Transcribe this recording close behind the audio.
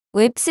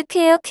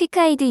웹스퀘어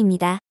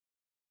퀵가이드입니다.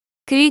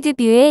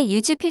 그리드뷰의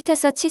유즈필터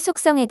서치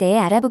속성에 대해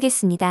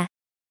알아보겠습니다.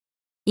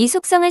 이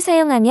속성을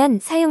사용하면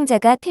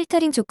사용자가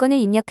필터링 조건을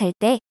입력할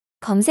때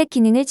검색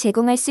기능을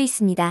제공할 수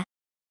있습니다.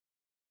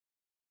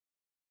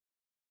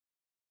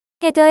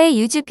 헤더의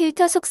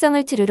유즈필터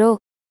속성을 true로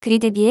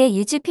그리드뷰의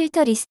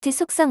useFilterList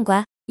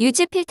속성과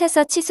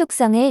useFilterSearch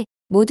속성을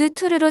모두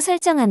true로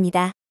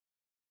설정합니다.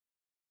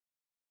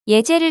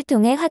 예제를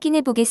통해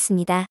확인해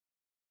보겠습니다.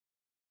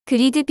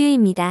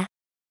 그리드뷰입니다.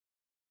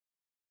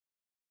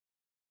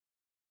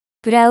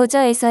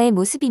 브라우저에서의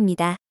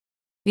모습입니다.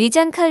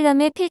 위전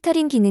컬럼의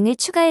필터링 기능을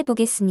추가해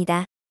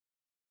보겠습니다.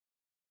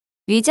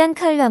 위전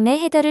컬럼의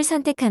헤더를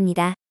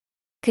선택합니다.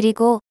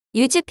 그리고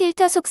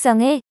useFilter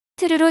속성을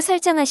true로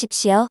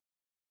설정하십시오.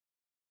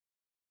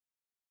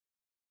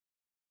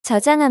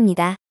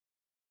 저장합니다.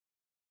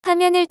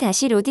 화면을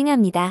다시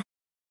로딩합니다.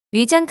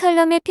 위전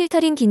컬럼의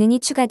필터링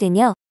기능이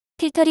추가되며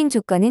필터링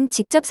조건은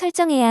직접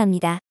설정해야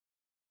합니다.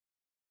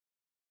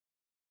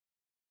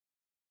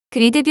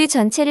 그리드뷰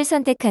전체를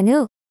선택한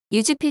후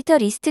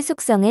useFilterList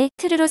속성을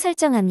true로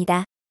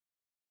설정합니다.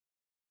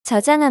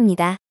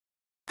 저장합니다.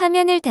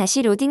 화면을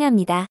다시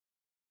로딩합니다.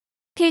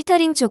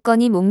 필터링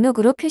조건이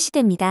목록으로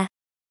표시됩니다.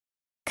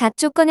 각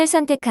조건을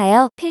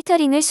선택하여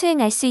필터링을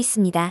수행할 수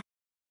있습니다.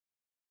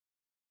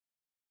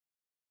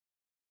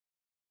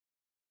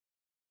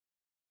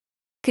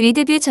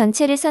 그리드뷰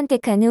전체를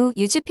선택한 후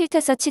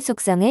useFilterSearch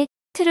속성을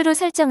true로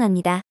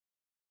설정합니다.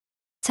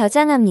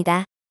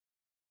 저장합니다.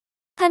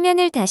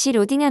 화면을 다시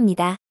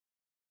로딩합니다.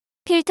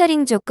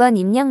 필터링 조건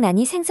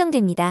입력란이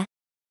생성됩니다.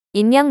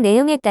 입력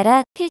내용에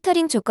따라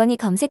필터링 조건이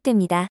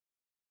검색됩니다.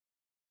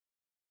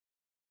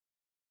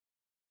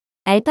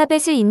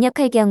 알파벳을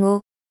입력할 경우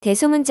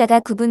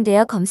대소문자가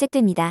구분되어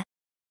검색됩니다.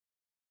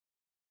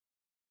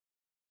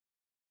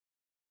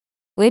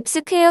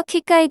 웹스퀘어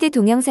퀵가이드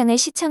동영상을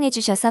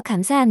시청해주셔서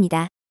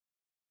감사합니다.